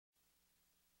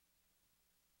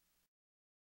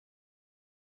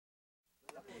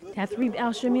Tathrib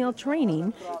al-Shamil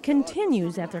training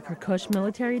continues at the Kirkush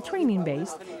military training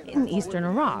base in eastern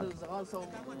Iraq.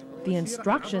 The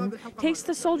instruction takes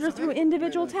the soldier through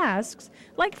individual tasks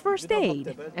like first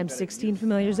aid, M16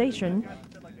 familiarization,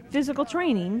 physical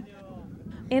training,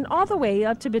 and all the way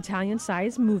up to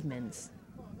battalion-sized movements.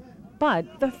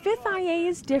 But the 5th IA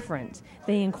is different.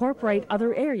 They incorporate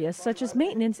other areas such as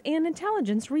maintenance and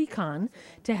intelligence recon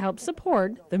to help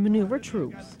support the maneuver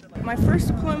troops. My first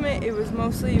deployment, it was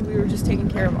mostly we were just taking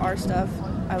care of our stuff.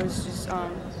 I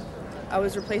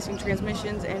was replacing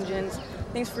transmissions, engines,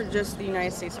 things for just the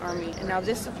United States Army. And now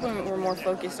this deployment, we're more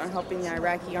focused on helping the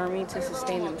Iraqi Army to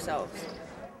sustain themselves.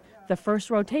 The first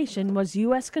rotation was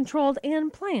U.S. controlled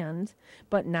and planned,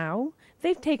 but now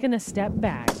they've taken a step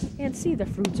back and see the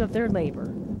fruits of their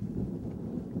labor.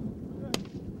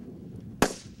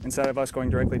 Instead of us going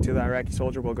directly to the Iraqi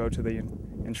soldier, we'll go to the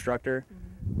instructor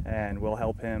and we'll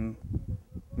help him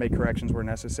make corrections where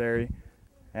necessary.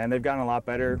 And they've gotten a lot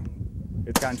better.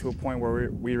 It's gotten to a point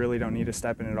where we really don't need to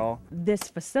step in at all. This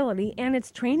facility and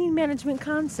its training management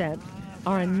concept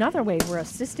are another way we're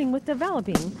assisting with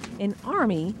developing an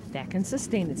Army that can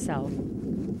sustain itself.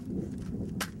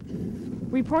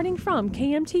 Reporting from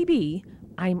KMTB,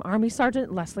 I'm Army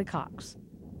Sergeant Leslie Cox.